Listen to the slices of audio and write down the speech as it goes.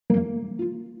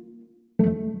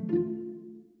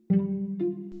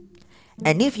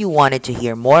And if you wanted to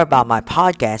hear more about my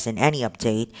podcast and any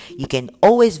update, you can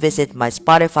always visit my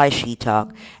Spotify She Talk,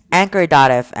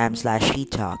 Anchor.fm/She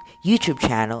Talk, YouTube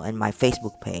channel, and my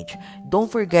Facebook page.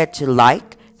 Don't forget to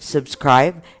like,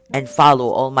 subscribe, and follow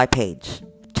all my page.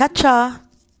 Cha-cha!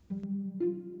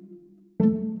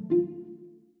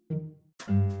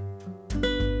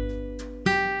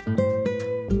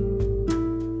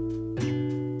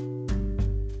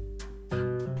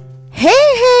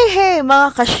 Hey,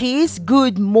 mga kashis!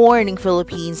 Good morning,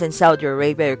 Philippines and Saudi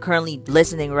Arabia. You're currently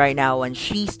listening right now on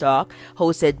She's Talk,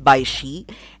 hosted by She.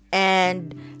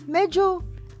 And medyo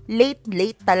late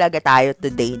talaga tayo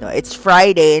today, no? It's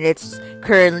Friday and it's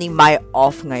currently my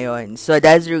off ngayon. So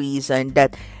that's the reason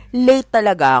that late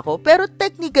talaga ako. Pero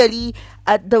technically,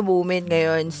 at the moment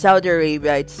ngayon, Saudi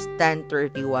Arabia, it's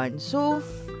 10:31. So,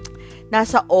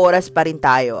 nasa oras pa rin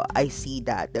tayo. I see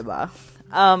that, diba?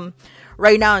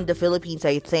 Right now in the Philippines,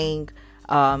 I think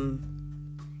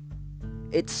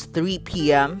it's 3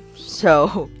 p.m.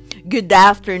 So, good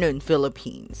afternoon,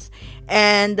 Philippines.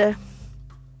 And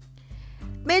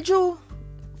medyo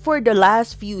for the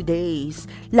last few days,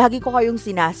 lagi ko kayong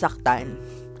sinasaktan.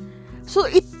 So,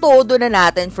 itodo na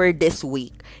natin for this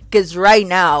week. Because right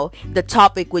now, the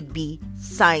topic would be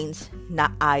signs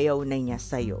na ayaw na niya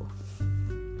sa'yo.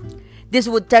 This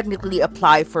would technically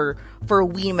apply for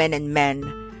women and men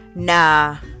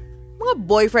na mga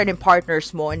boyfriend and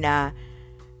partners mo na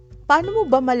paano mo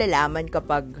ba malalaman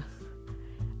kapag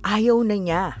ayaw na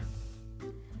niya?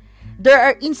 There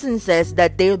are instances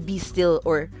that they'll be still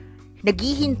or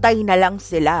naghihintay na lang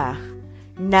sila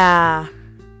na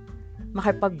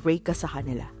makipag-break ka sa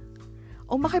kanila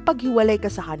o makipaghiwalay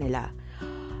ka sa kanila.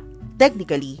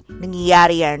 Technically,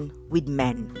 nangyayari yan with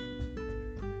men.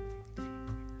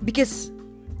 Because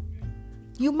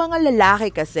yung mga lalaki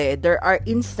kasi, there are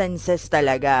instances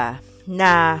talaga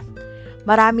na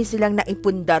marami silang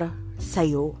naipundar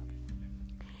sa'yo.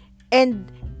 And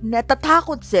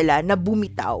natatakot sila na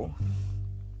bumitaw.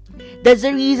 That's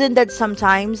the reason that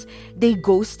sometimes they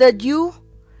ghosted you,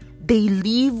 they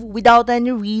leave without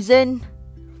any reason,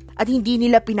 at hindi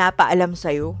nila pinapaalam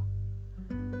sa'yo.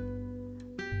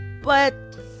 But,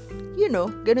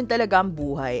 ganun talaga ang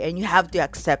buhay and you have to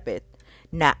accept it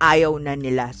na ayaw na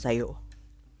nila sa'yo.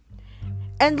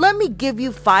 And let me give you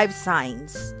 5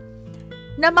 signs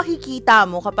na makikita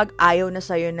mo kapag ayaw na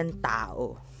sa'yo ng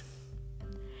tao.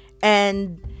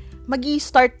 And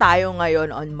mag-i-start tayo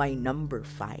ngayon on my number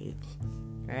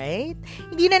 5. Right?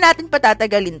 Hindi na natin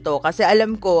patatagalin to kasi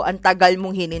alam ko ang tagal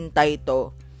mong hinintay to.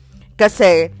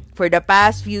 Kasi for the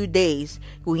past few days,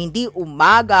 kung hindi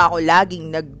umaga ako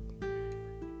laging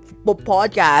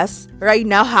podcast, right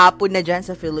now hapon na dyan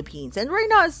sa Philippines. And right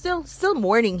now it's still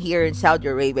morning here in Saudi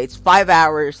Arabia. It's 5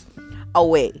 hours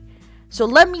away. So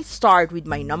let me start with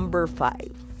my number 5.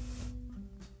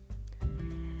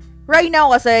 Right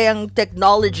now kasi ang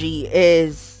technology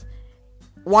is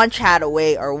one chat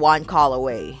away or one call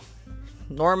away.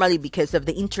 Normally because of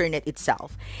the internet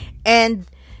itself. And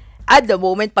at the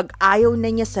moment, pag ayaw na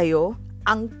niya sa'yo,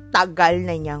 ang tagal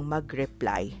na niyang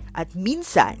mag-reply. At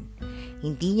minsan,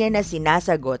 hindi niya na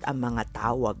sinasagot ang mga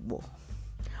tawag mo.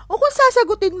 O kung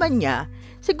sasagutin man niya,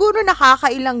 siguro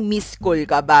nakakailang missed call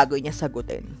ka bago niya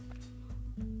sagutin.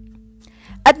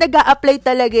 At nag-a-apply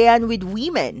talaga yan with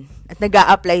women. At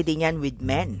nag-a-apply din yan with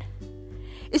men.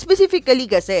 Specifically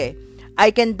kasi,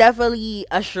 I can definitely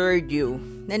assure you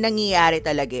na nangyayari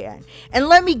talaga yan. And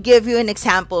let me give you an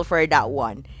example for that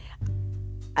one.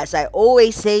 As I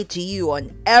always say to you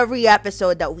on every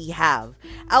episode that we have,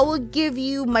 I will give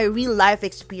you my real life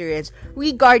experience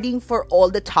regarding for all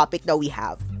the topic that we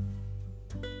have.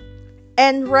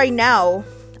 And right now,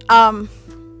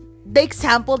 the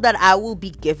example that I will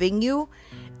be giving you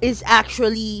is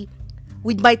actually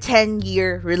with my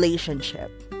 10-year relationship.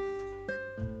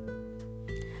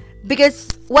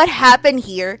 Because what happened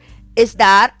here is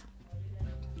that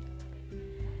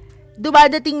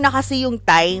dumadating na yung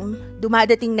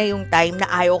time na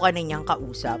ayaw ka na niyang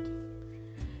kausap.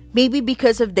 Maybe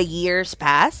because of the years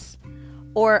past,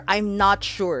 or I'm not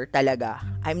sure talaga.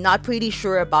 I'm not pretty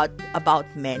sure about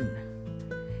men.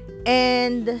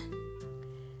 And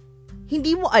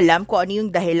hindi mo alam kung ano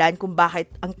yung dahilan kung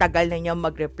bakit ang tagal na niyang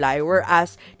mag-reply.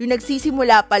 Whereas, yung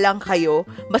nagsisimula pa lang kayo,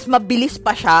 mas mabilis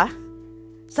pa siya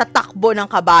sa takbo ng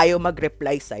kabayo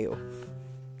mag-reply sa'yo.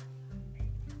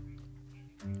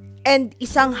 And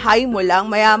isang hi mo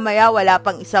lang, maya-maya, wala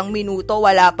pang 1 minuto,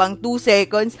 wala pang 2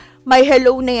 seconds, may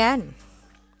hello na yan.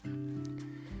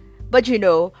 But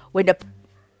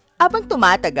abang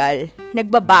tumatagal,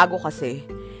 nagbabago kasi.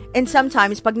 And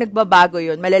sometimes, pag nagbabago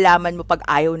yun, malalaman mo pag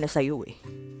ayaw na sa'yo eh.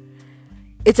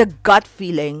 It's a gut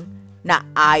feeling na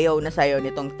ayaw na sa'yo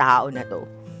nitong tao na to.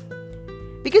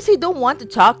 Because he don't want to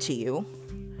talk to you.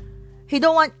 He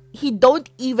don't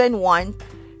even want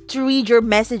to read your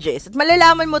messages. At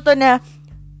malalaman mo to na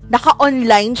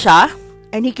naka-online siya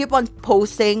and he keep on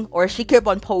posting or she keep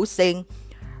on posting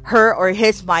her or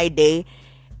his My Day.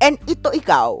 And ito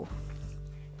ikaw,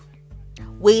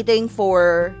 waiting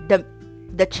for the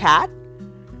chat.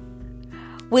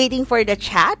 Waiting for the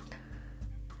chat.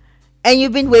 And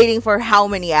you've been waiting for how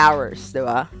many hours,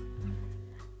 diba?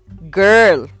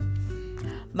 Girl,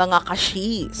 mga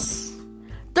kashis,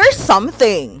 there's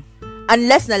something.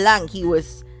 Unless na lang he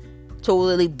was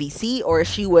totally busy or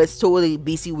she was totally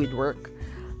busy with work.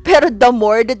 Pero the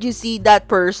more that you see that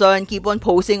person keep on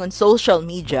posting on social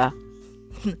media,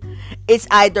 it's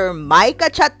either may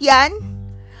kachat yan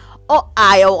o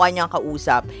ayaw kanyang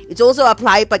kausap. It's also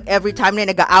apply pag every time na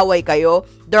nag-aaway kayo,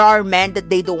 there are men that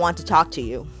they don't want to talk to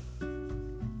you.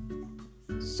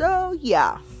 So,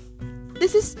 yeah.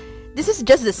 This is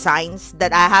just the signs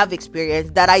that I have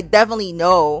experienced that I definitely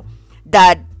know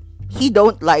that he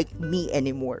don't like me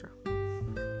anymore.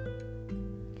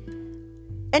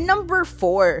 And number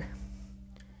 4,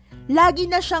 lagi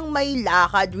na siyang may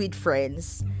lakad with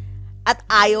friends at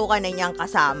ayaw ka na niyang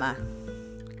kasama.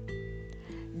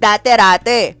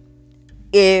 Dati-rate,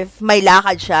 if may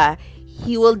lakad siya,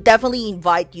 he will definitely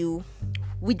invite you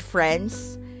with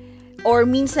friends. Or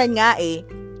minsan nga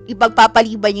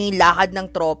ipagpapaliban niya yung lakad ng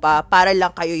tropa para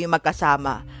lang kayo yung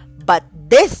magkasama. But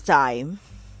this time,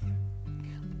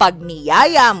 pag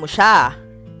niyaya mo siya,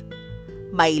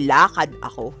 may lakad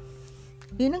ako.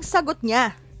 Yun ang sagot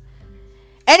niya.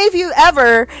 And if you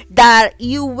ever that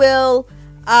you will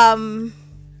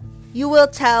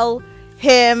tell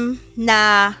him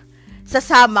na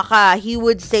sasama ka, he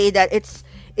would say that it's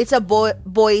a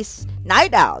boy's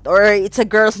night out or it's a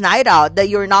girl's night out, that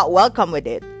you're not welcome with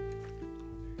it.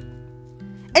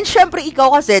 And syempre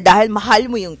ikaw kasi dahil mahal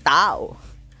mo yung tao,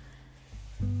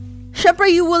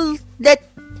 syempre you will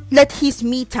let his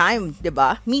me time,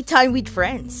 diba? Me time with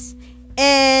friends.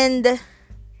 And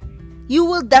you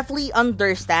will definitely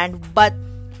understand, but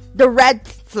the red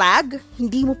flag,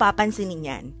 hindi mo papansinin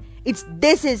yan.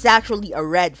 This is actually a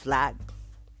red flag.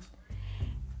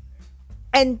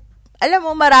 And alam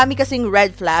mo, marami kasing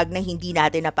red flag na hindi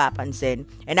natin napapansin.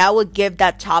 And I will give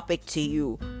that topic to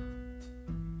you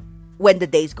when the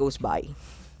days goes by.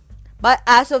 But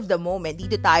as of the moment,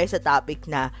 dito tayo sa topic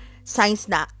na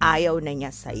signs na ayaw na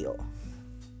niya sa'yo.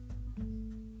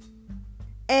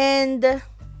 And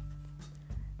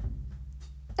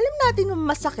alam natin na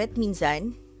masakit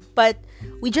minsan, but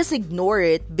we just ignore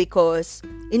it because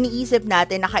iniisip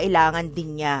natin na kailangan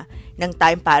din niya ng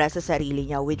time para sa sarili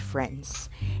niya with friends.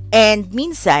 And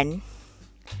minsan,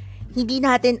 hindi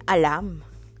natin alam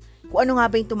kung ano nga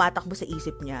ba yung tumatakbo sa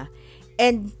isip niya.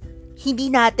 And hindi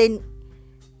natin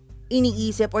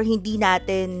iniisip or hindi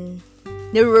natin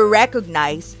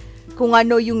nire-recognize kung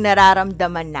ano yung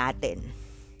nararamdaman natin.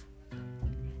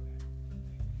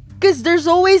 Because there's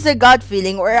always a gut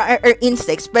feeling or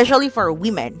instinct, especially for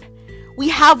women. We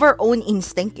have our own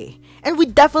instinct And we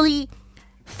definitely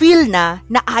feel na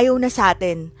ayaw na sa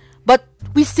atin. But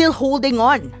we still holding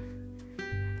on.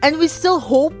 And we still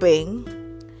hoping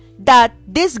that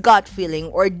this gut feeling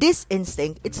or this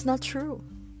instinct, it's not true.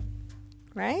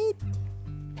 Right?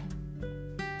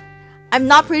 I'm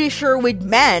not pretty sure with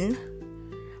men,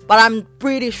 but I'm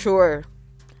pretty sure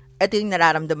ito yung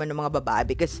nararamdaman ng mga babae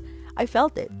because I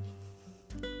felt it.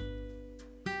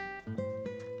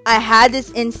 I had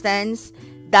this instance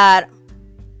that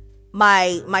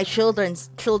my children's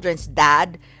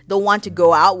dad don't want to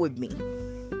go out with me.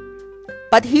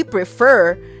 But he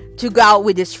prefer to go out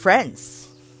with his friends.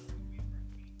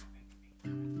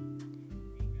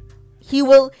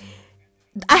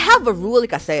 I have a rule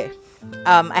kasi.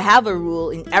 I have a rule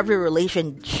in every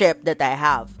relationship that I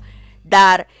have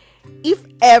that if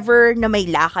ever na may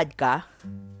lakad ka,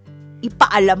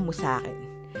 ipaalam mo sa akin.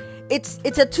 It's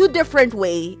a two different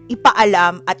way,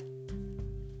 ipaalam at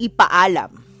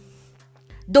ipaalam.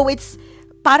 Though it's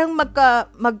parang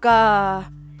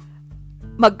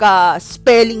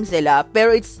magka-spelling sila,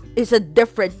 pero it's a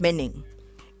different meaning.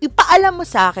 Ipaalam mo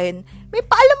sa akin, may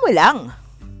paalam mo lang.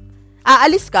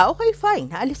 Aalis ka? Okay,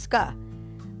 fine, aalis ka.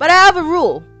 But I have a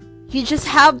rule. You just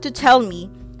have to tell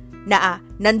me na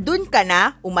nandun ka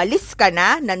na, umalis ka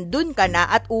na, nandun ka na,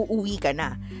 at uuwi ka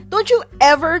na. Don't you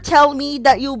ever tell me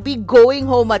that you'll be going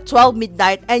home at 12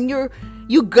 midnight and you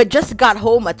just got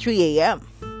home at 3 a.m.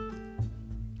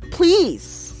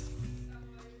 Please.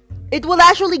 It will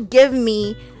actually give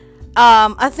me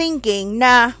a thinking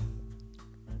na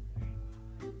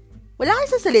wala kayo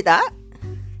sa salita.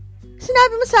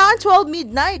 Sinabi mo sa akin 12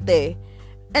 midnight eh.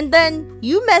 And then,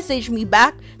 you message me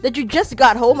back that you just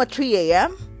got home at 3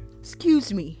 a.m.?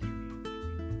 Excuse me.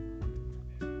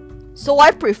 So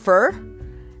I prefer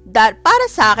that para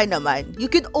sa akin naman, you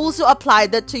could also apply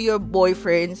that to your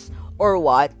boyfriends or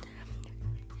what.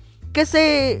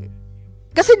 Kasi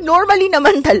normally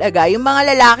naman talaga, yung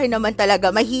mga lalaki naman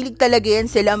talaga, mahilig talaga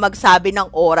yan sila magsabi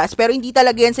ng oras, pero hindi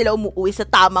talaga yan sila umuwi sa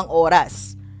tamang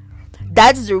oras.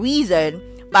 That's the reason,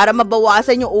 para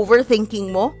mabawasan yung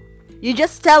overthinking mo, you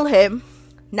just tell him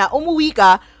na umuwi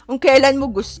ka kung kailan mo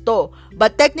gusto.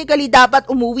 But technically, dapat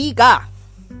umuwi ka.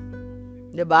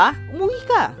 'Di ba? Umuwi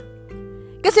ka.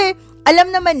 Kasi,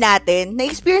 alam naman natin,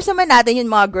 na-experience naman natin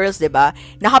yung mga girls, 'di ba?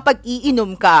 Na kapag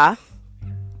iinom ka,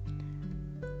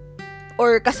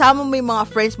 or kasama mo yung mga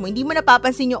friends mo, hindi mo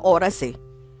napapansin yung oras eh.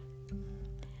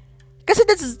 Kasi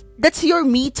that's your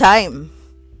me time.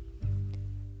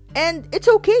 And it's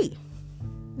okay.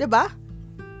 'Di ba?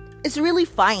 It's really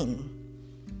fine.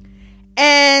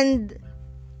 And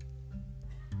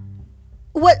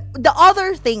what the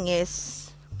other thing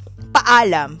is,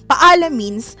 paalam. Paalam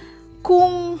means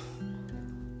kung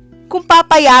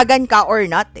papayagan ka or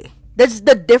not eh. That's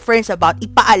the difference about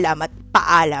ipaalam at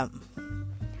paalam.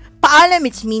 Paalam,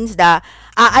 it means that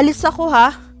aalis ako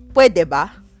ha, pwede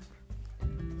ba?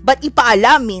 But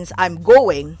ipaalam means I'm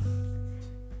going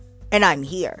and I'm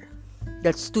here.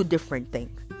 That's two different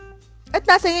things. At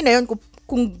nasa yun na yun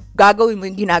kung gagawin mo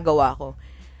yung ginagawa ko.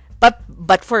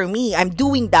 But for me, I'm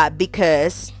doing that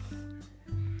because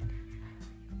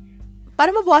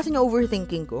para mabawasan yung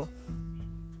overthinking ko.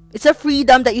 It's a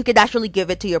freedom that you could actually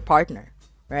give it to your partner.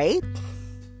 Right?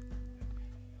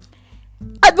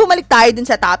 At bumalik tayo dun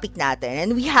sa topic natin.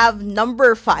 And we have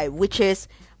number 5, which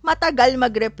is matagal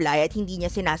mag-reply at hindi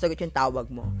niya sinasagot yung tawag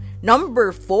mo.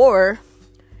 Number 4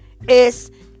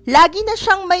 is lagi na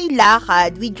siyang may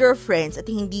lakad with your friends at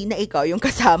hindi na ikaw yung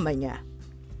kasama niya.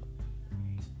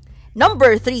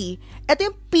 Number 3, ito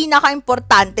yung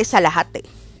pinaka-importante sa lahat eh.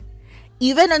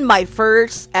 Even on my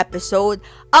first episode,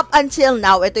 up until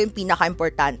now, ito yung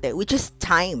pinaka-importante, which is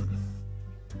time.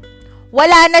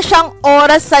 Wala na siyang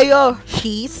oras sa'yo,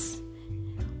 she's.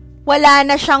 Wala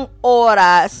na siyang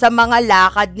oras sa mga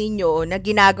lakad ninyo na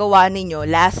ginagawa ninyo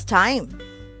last time.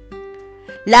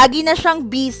 Lagi na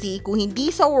siyang busy kung hindi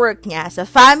sa work niya, sa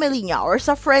family niya, or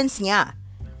sa friends niya.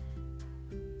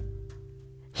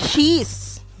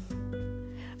 She's.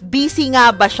 Busy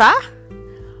nga ba siya?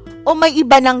 O may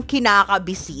iba ng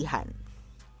kinakabisihan?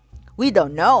 We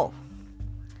don't know.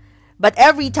 But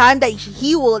every time that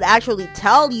he will actually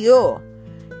tell you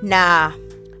na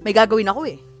may gagawin ako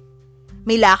eh.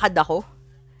 May lakad ako.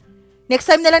 Next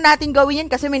time na lang natin gawin yan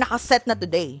kasi may nakaset na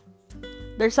today.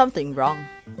 There's something wrong.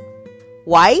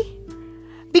 Why?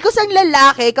 Because ang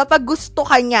lalaki, kapag gusto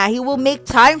ka niya, he will make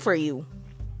time for you.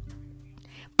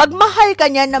 Pag mahal ka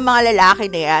niya ng mga lalaki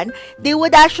na yan, they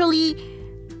would actually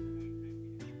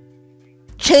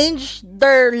change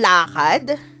their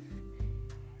lakad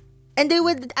and they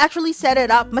would actually set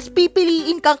it up. Mas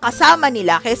pipiliin kang kasama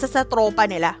nila kaysa sa tropa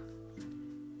nila.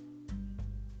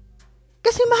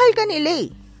 Kasi mahal ka nila eh.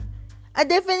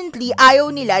 At definitely, ayaw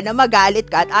nila na magalit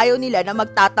ka at ayaw nila na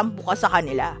magtatampo ka sa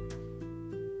kanila.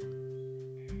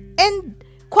 And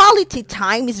quality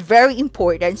time is very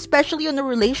important, especially in a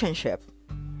relationship.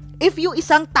 If yung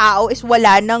isang tao is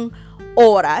wala ng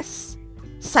oras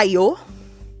sa'yo,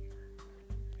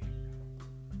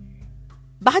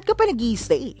 bakit ka pa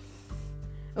nag-i-stay?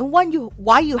 And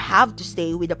why you have to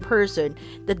stay with a person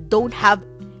that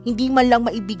hindi man lang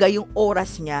maibigay yung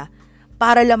oras niya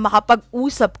para lang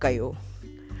makapag-usap kayo,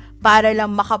 para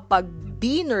lang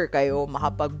makapag-dinner kayo,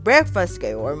 makapag-breakfast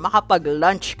kayo, or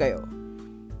makapag-lunch kayo.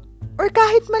 Or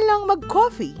kahit man lang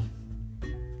mag-coffee.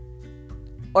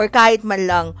 Or kahit man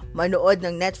lang manood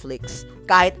ng Netflix,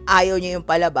 kahit ayaw niya yung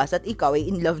palabas at ikaw ay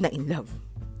in love na in love.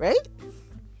 Right?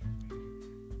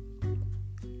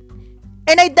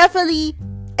 And I definitely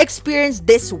experienced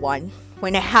this one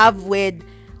when I have with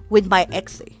my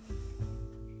ex eh.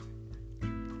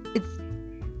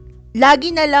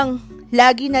 Lagi na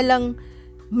lang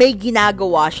may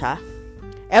ginagawa siya.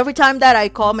 Every time that I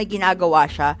call, may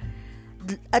ginagawa siya.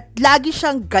 At lagi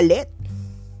siyang galit.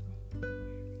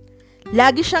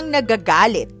 Lagi siyang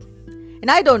nagagalit. And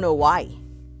I don't know why.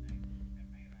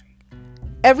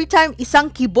 Every time isang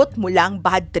kibot mo lang,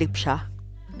 bad trip siya.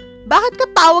 Bakit ka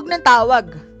tawag ng tawag?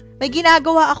 May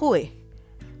ginagawa ako eh.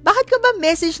 Bakit ka ba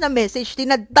message na message?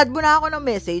 Tinadtad mo na ako ng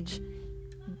message.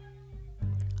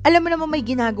 Alam mo naman may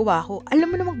ginagawa ako. Alam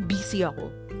mo naman busy ako.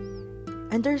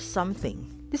 And there's something.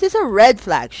 This is a red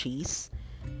flag, she's.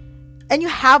 And you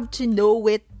have to know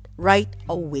it right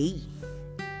away.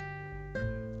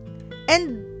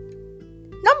 And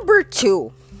number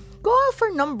 2, go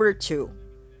for number 2.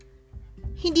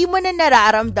 Hindi mo na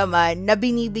nararamdaman na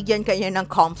binibigyan ka niya ng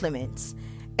compliments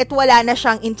at wala na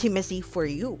siyang intimacy for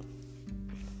you.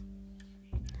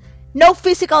 No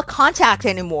physical contact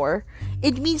anymore.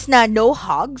 It means na no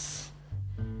hugs.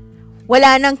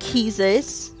 Wala nang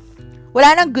kisses.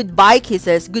 Wala nang goodbye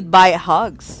kisses, goodbye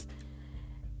hugs.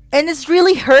 And it's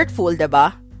really hurtful,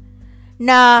 diba?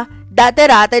 Na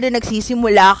dati-rate na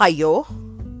nagsisimula kayo,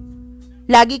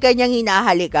 lagi kanyang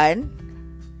hinahalikan,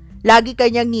 lagi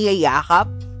kanyang niyayakap.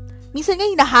 Minsan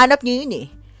nga hinahanap niyo yun eh.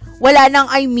 Wala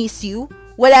nang I miss you,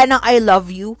 wala nang I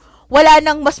love you, wala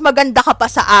nang mas maganda ka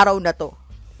pa sa araw na to.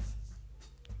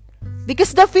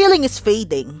 Because the feeling is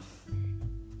fading.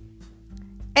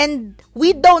 And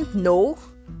we don't know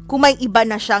kung may iba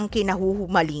na siyang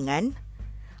kinahuhumalingan.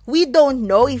 We don't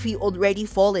know if he already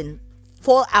fall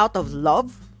out of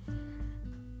love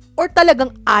or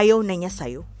talagang ayaw na niya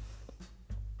sa'yo.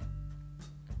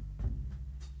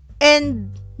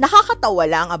 And nakakatawa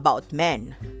lang about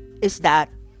men is that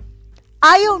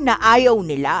ayaw na ayaw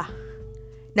nila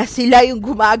na sila yung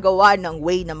gumagawa ng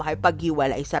way na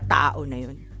makipaghiwalay sa tao na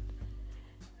yun.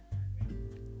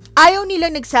 Ayaw nila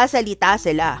nagsasalita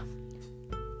sila.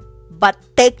 But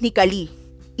technically,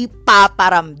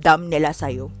 ipaparamdam nila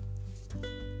sa'yo.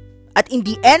 At in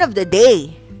the end of the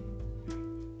day,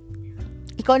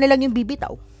 ikaw na lang yung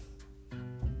bibitaw.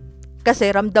 Kasi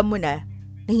ramdam mo na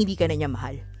hindi ka na niya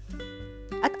mahal.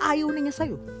 At ayaw na niya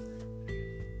sa'yo.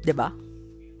 'Di ba?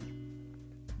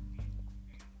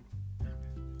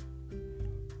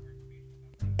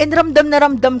 And ramdam na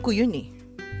ramdam ko yun eh.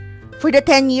 For the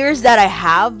 10 years that I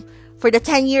have, for the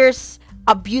 10 years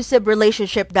abusive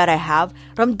relationship that I have,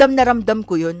 ramdam na ramdam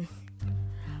ko yun.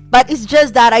 But it's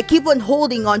just that I keep on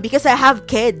holding on because I have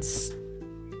kids.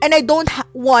 And I don't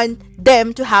want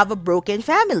them to have a broken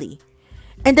family.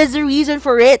 And there's a reason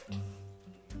for it.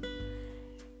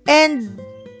 And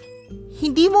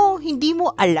hindi mo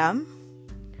alam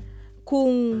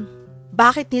kung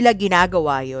bakit nila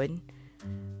ginagawa yun.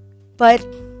 But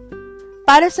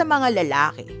para sa mga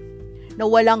lalaki na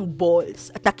walang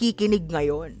balls at nakikinig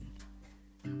ngayon,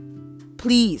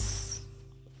 please,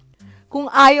 kung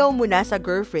ayaw mo na sa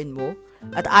girlfriend mo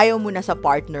at ayaw mo na sa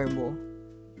partner mo,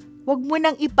 wag mo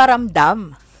nang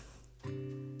iparamdam.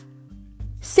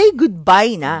 Say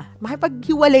goodbye na.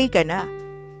 Makipaghiwalay ka na.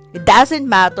 It doesn't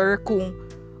matter kung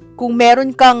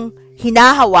meron kang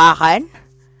hinahawakan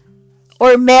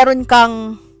or meron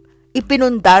kang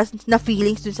ipinundas na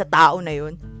feelings dun sa tao na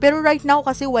yun. Pero right now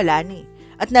kasi wala na eh.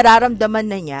 At nararamdaman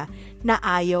na niya na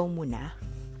ayaw mo na.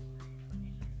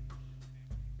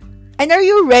 And are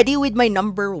you ready with my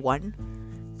number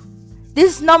 1?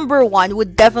 This number 1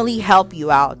 would definitely help you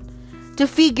out to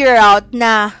figure out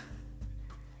na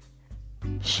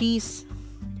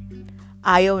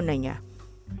ayaw na niya.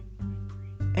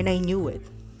 And I knew it.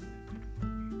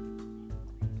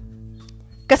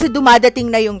 Kasi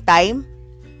dumadating na yung time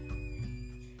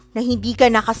na hindi ka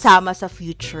nakasama sa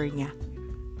future niya.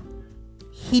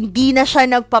 Hindi na siya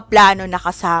nagpaplano na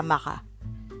kasama ka.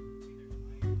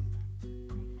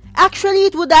 Actually,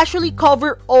 it would actually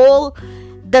cover all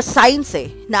the signs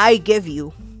na I give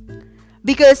you.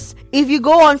 Because if you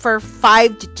go on for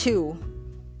 5 to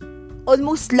 2,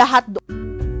 almost lahat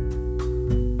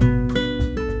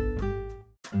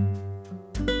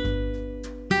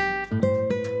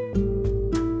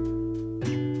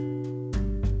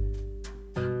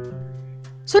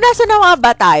So, nasa na nga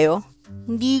ba tayo?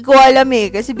 Hindi ko alam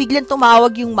kasi biglang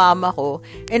tumawag yung mama ko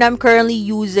and I'm currently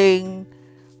using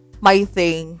my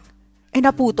thing and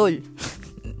naputol.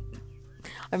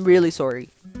 I'm really sorry.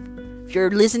 If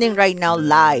you're listening right now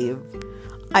live,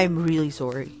 I'm really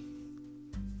sorry.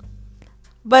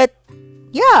 But,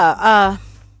 yeah,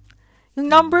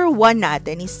 yung number 1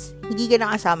 natin is hindi ka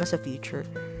nakasama sa future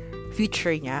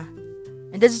niya.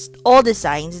 And this is all the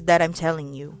signs that I'm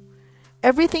telling you.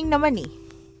 Everything naman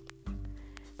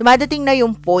dumadating na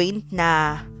yung point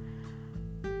na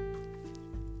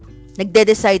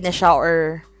nagde-decide na siya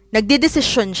or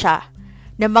nagde-desisyon siya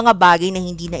ng mga bagay na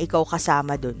hindi na ikaw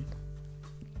kasama dun.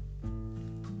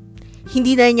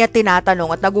 Hindi na niya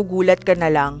tinatanong at nagugulat ka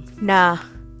na lang na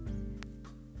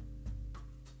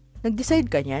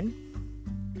nag-decide ka niyan?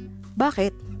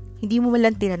 Bakit? Hindi mo man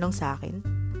lang tinanong sa akin?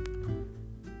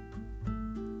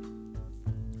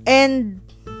 And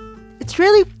it's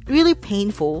really, really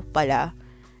painful pala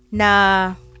na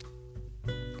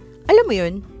alam mo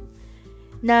yun,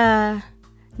 na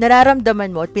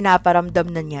nararamdaman mo at pinaparamdam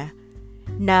na niya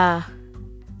na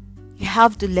you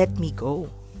have to let me go.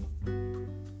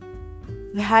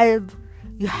 You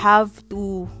have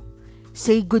to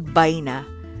say goodbye na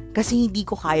kasi hindi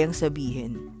ko kayang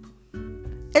sabihin.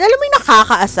 And alam mo yung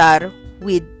nakakaasar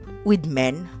with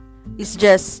men? It's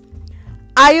just,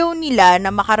 ayaw nila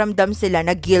na makaramdam sila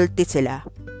na guilty sila.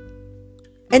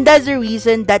 And that's the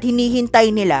reason that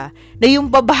hinihintay nila na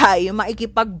yung babae yung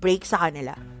makikipag-break sa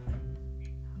kanila.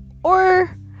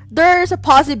 Or, there's a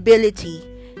possibility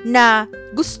na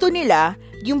gusto nila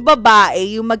yung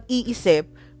babae yung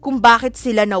mag-iisip kung bakit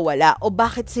sila nawala o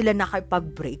bakit sila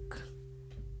nakipag-break.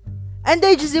 And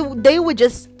they would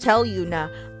just tell you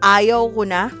na ayaw ko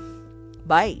na,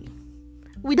 bye.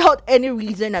 Without any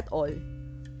reason at all.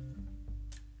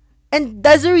 And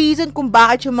that's the reason kung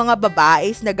bakit yung mga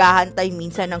babae naghahantay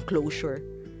minsan ng closure.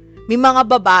 May mga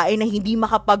babae na hindi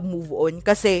makapag-move on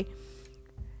kasi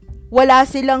wala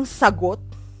silang sagot,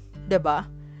 'di ba?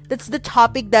 That's the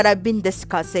topic that I've been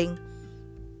discussing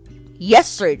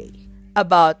yesterday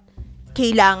about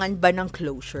kailangan ba ng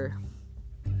closure.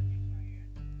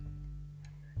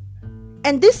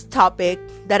 And this topic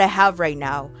that I have right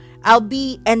now, I'll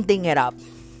be ending it up.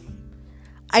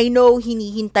 I know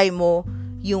hinihintay mo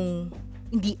yung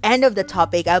in the end of the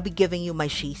topic, I'll be giving you my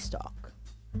she's talk.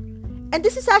 And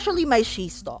this is actually my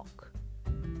she's talk.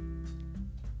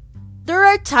 There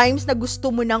are times na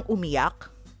gusto mo nang umiyak,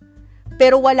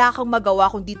 pero wala kang magawa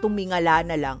kundi tumingala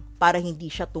na lang para hindi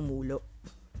siya tumulo.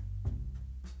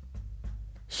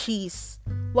 She's,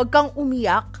 wag kang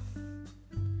umiyak.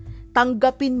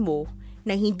 Tanggapin mo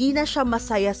na hindi na siya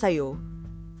masaya sa'yo,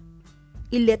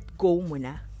 i-let go mo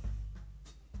na.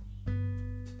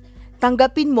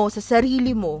 Tanggapin mo sa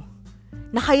sarili mo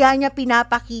na kaya niya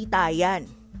pinapakita yan.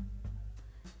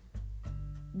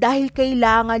 Dahil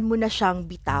kailangan mo na siyang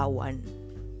bitawan.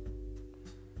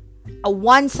 A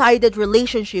one-sided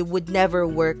relationship would never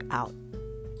work out.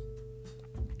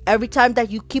 Every time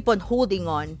that you keep on holding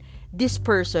on, this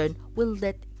person will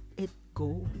let it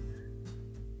go.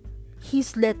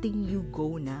 He's letting you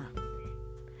go na.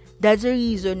 That's the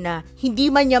reason na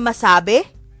hindi man niya masabi,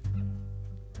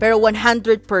 pero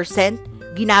 100%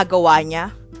 ginagawa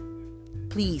niya.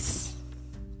 Please,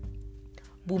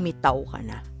 bumitaw ka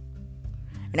na.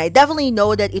 And I definitely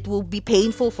know that it will be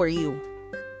painful for you.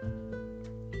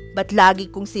 But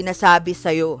lagi kong sinasabi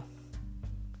sa'yo,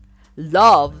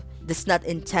 love does not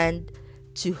intend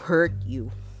to hurt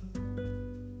you.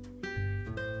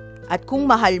 At kung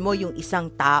mahal mo yung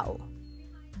isang tao,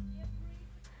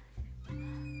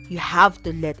 you have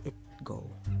to let it go.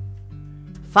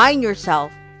 Find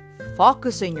yourself,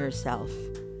 focus on yourself,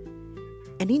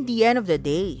 and in the end of the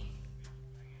day,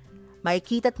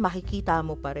 makikita at makikita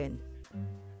mo pa rin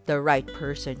the right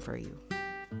person for you.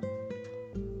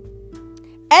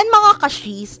 And mga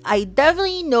kashis, I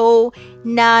definitely know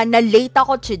na late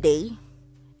ako today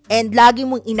and lagi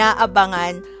mong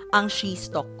inaabangan ang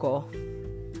she's talk ko.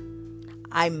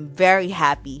 I'm very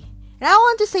happy. And I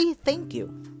want to say thank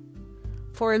you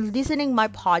for listening my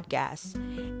podcast.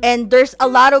 And there's a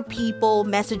lot of people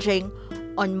messaging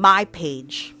on my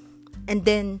page. And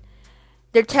then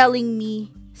they're telling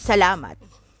me, salamat.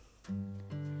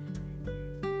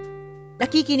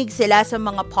 Nakikinig sila sa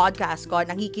mga podcast ko.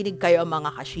 Nakikinig kayo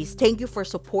mga kashis. Thank you for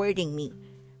supporting me.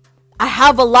 I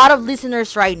have a lot of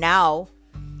listeners right now.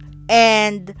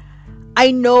 And I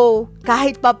know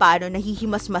kahit papaano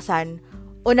nahihimasmasan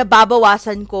o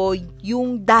nababawasan ko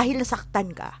yung dahil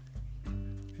nasaktan ka.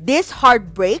 This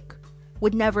heartbreak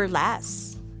would never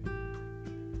last.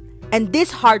 And this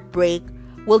heartbreak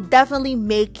will definitely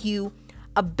make you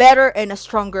a better and a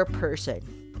stronger person,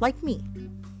 like me.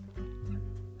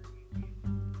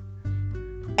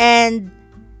 And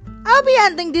I'll be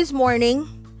ending this morning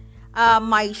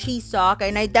my she's talk,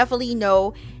 and I definitely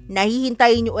know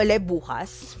nahihintayin nyo ulit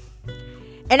bukas.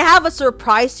 And I have a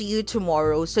surprise to you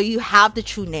tomorrow, so you have to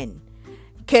tune in.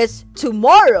 Because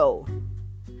tomorrow,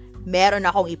 meron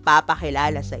akong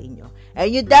ipapakilala sa inyo.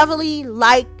 And you definitely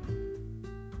like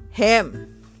him.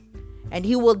 And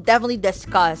he will definitely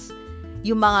discuss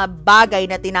yung mga bagay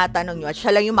na tinatanong nyo at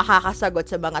siya lang yung makakasagot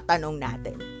sa mga tanong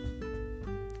natin.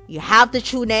 You have to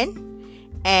tune in.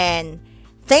 And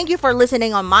thank you for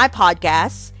listening on my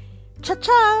podcast.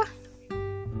 Cha-cha!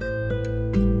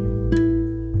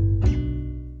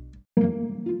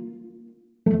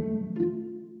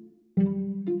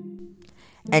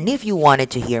 And if you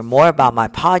wanted to hear more about my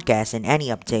podcast and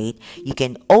any update, you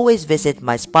can always visit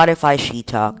my Spotify She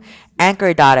Talk,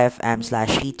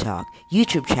 Anchor.fm/She Talk,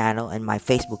 YouTube channel, and my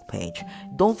Facebook page.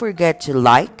 Don't forget to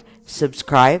like,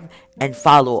 subscribe, and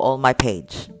follow all my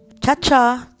page.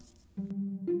 Cha-cha!